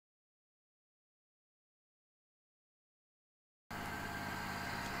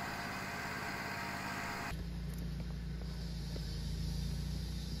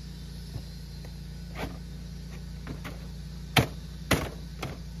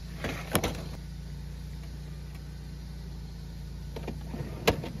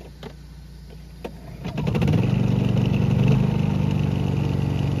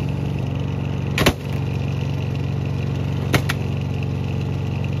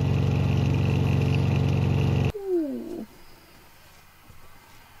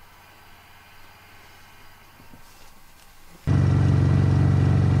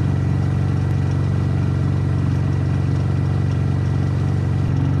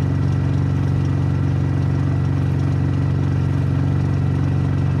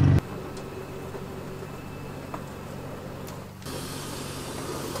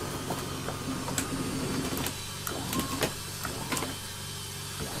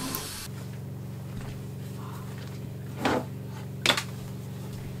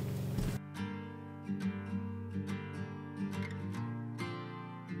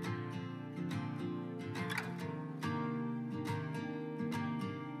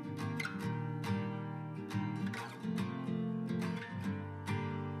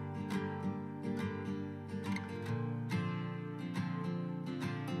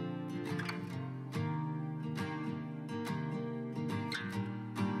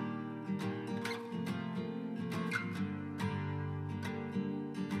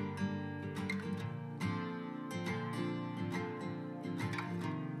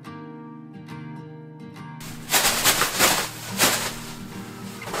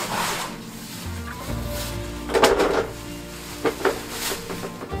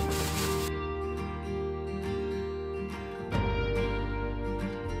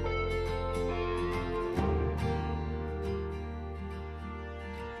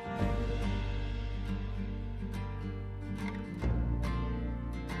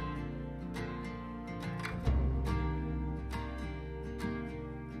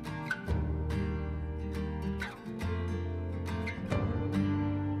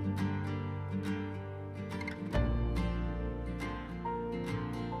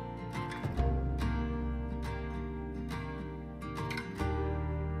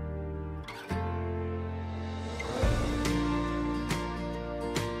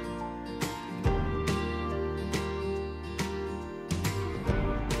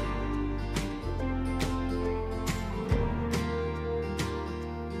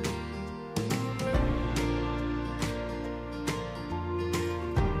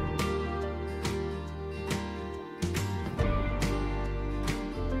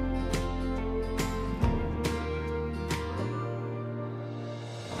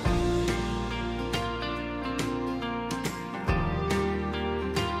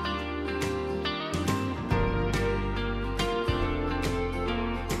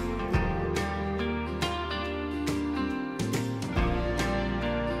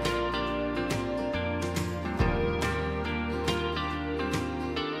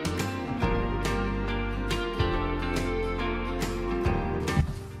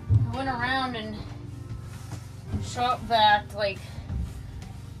shop vac, like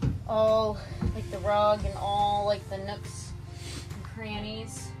all, like the rug and all, like the nooks and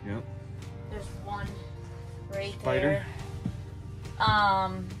crannies. Yep. There's one right Spider. there.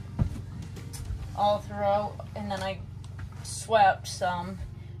 All throughout, and then I swept some.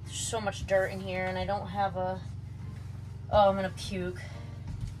 There's so much dirt in here, and I don't have a. Oh, I'm gonna puke.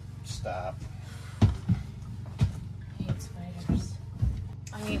 Stop. I hate spiders.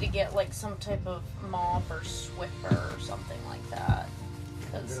 I need to get like some type of mop or Swiffer or something like that.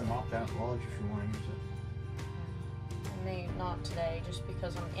 I'm gonna mop that lodge if you want to use it. I may not today, just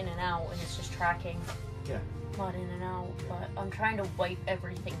because I'm in and out, and it's just tracking. Yeah. Not in and out, but I'm trying to wipe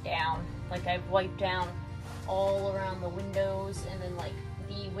everything down. Like I've wiped down all around the windows, and then like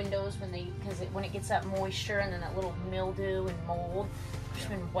the windows when it gets that moisture and then that little mildew and mold. I've just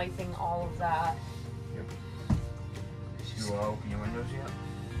been wiping all of that. Yep. Did you open your windows yet?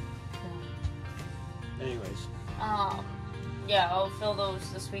 No. Anyways. Yeah, I'll fill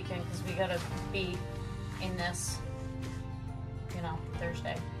those this weekend because we gotta be in this, you know,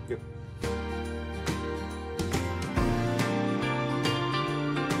 Thursday. Yep.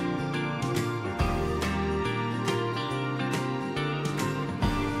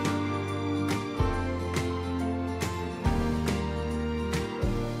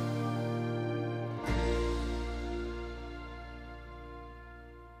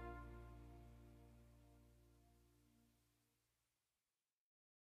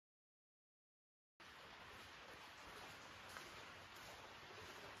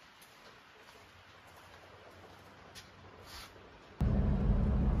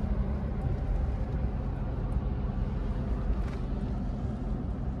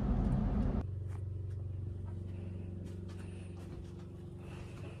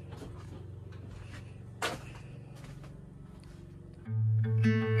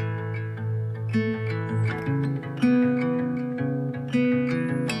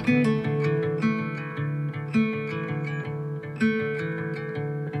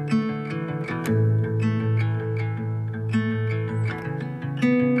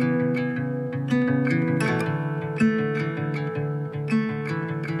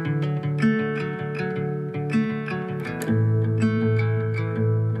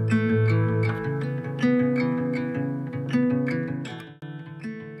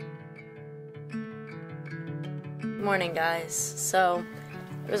 Morning, guys. So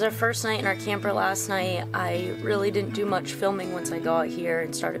it was our first night in our camper last night. I really didn't do much filming once I got here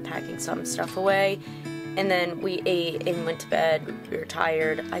and started packing some stuff away, and then we ate and went to bed. We were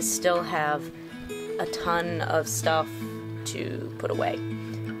tired. I still have a ton of stuff to put away,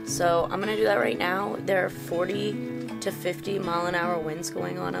 so I'm gonna do that right now. There are 40 to 50 mile an hour winds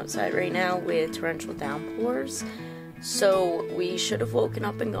going on outside right now with torrential downpours. So we should have woken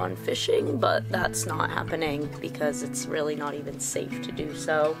up and gone fishing, but that's not happening because it's really not even safe to do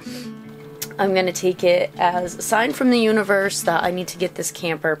so. I'm going to take it as a sign from the universe that I need to get this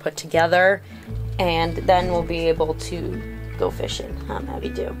camper put together, and then we'll be able to go fishing. How we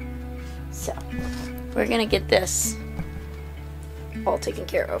do. So we're going to get this all taken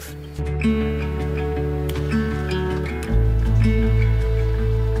care of.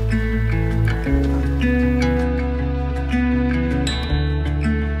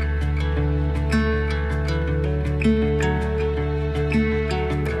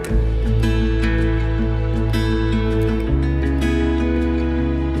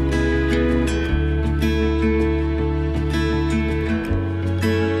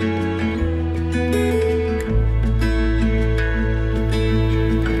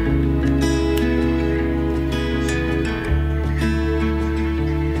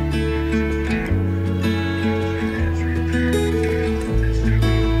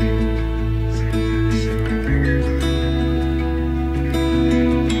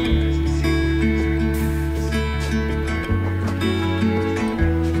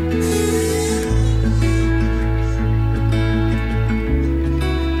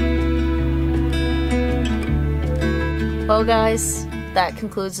 Well guys, that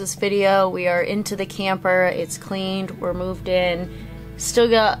concludes this video. We are into the camper, it's cleaned, we're moved in. Still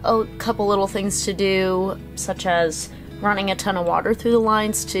got a couple little things to do, such as running a ton of water through the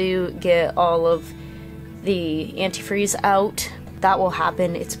lines to get all of the antifreeze out. That will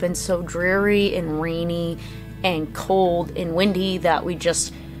happen. It's been so dreary and rainy and cold and windy that we've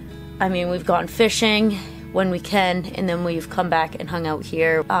gone fishing when we can, and then we've come back and hung out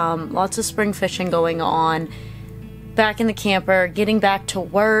here. Lots of spring fishing going on. Back in the camper, getting back to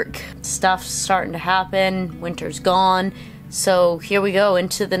work, stuff's starting to happen, winter's gone, so here we go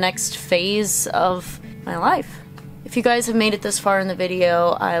into the next phase of my life, If you guys have made it this far in the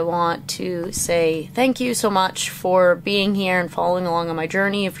video, I want to say thank you so much for being here and following along on my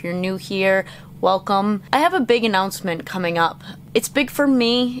journey. If you're new here, welcome. I have a big announcement coming up. It's big for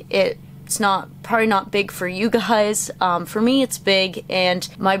me. It's probably not big for you guys. For me, it's big, and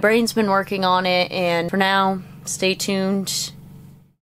my brain's been working on it, and for now, stay tuned.